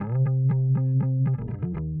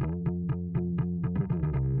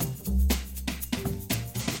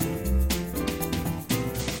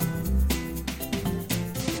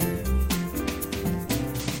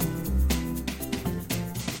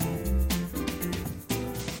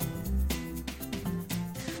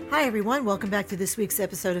Hi, everyone. Welcome back to this week's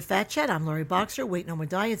episode of Fat Chat. I'm Lori Boxer, Weight No More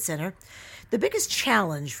Diet Center. The biggest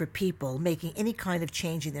challenge for people making any kind of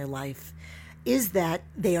change in their life is that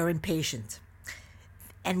they are impatient.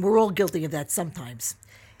 And we're all guilty of that sometimes.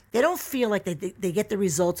 They don't feel like they get the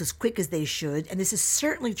results as quick as they should, and this is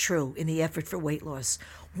certainly true in the effort for weight loss.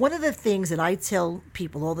 One of the things that I tell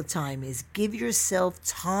people all the time is give yourself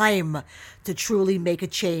time to truly make a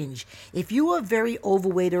change. If you are very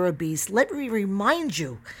overweight or obese, let me remind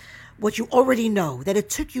you what you already know, that it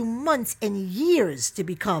took you months and years to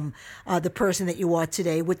become the person that you are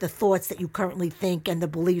today with the thoughts that you currently think and the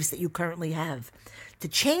beliefs that you currently have. To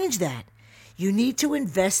change that, you need to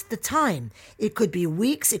invest the time. It could be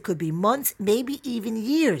weeks, it could be months, maybe even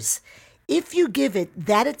years. If you give it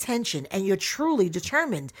that attention and you're truly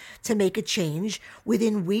determined to make a change,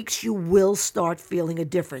 within weeks you will start feeling a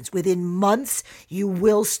difference. Within months, you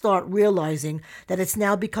will start realizing that it's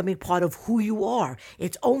now becoming part of who you are.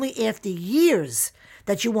 It's only after years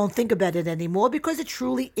that you won't think about it anymore because it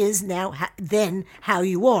truly is now then how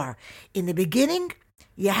you are. In the beginning,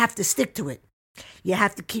 you have to stick to it. You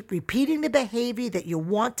have to keep repeating the behavior that you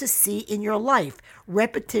want to see in your life.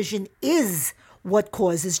 Repetition is what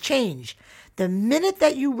causes change. The minute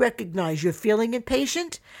that you recognize you're feeling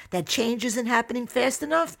impatient, that change isn't happening fast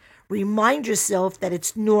enough, remind yourself that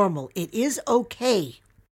it's normal. It is okay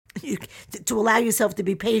to allow yourself to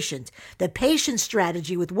be patient. The patient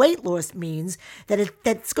strategy with weight loss means that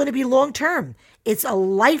that's going to be long term. It's a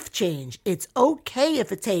life change. It's okay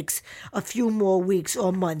if it takes a few more weeks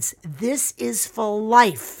or months. This is for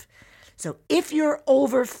life. So if you're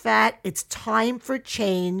over fat, it's time for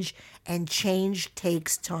change, and change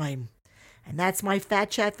takes time. And that's my Fat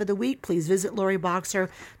Chat for the week. Please visit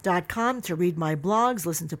LoriBoxer.com to read my blogs,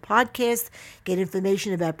 listen to podcasts, get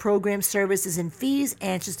information about programs, services, and fees,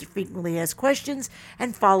 answers to frequently asked questions,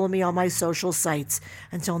 and follow me on my social sites.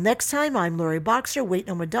 Until next time, I'm Lori Boxer, Weight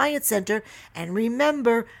No More Diet Center, and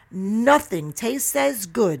remember, nothing tastes as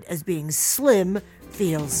good as being slim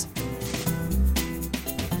feels.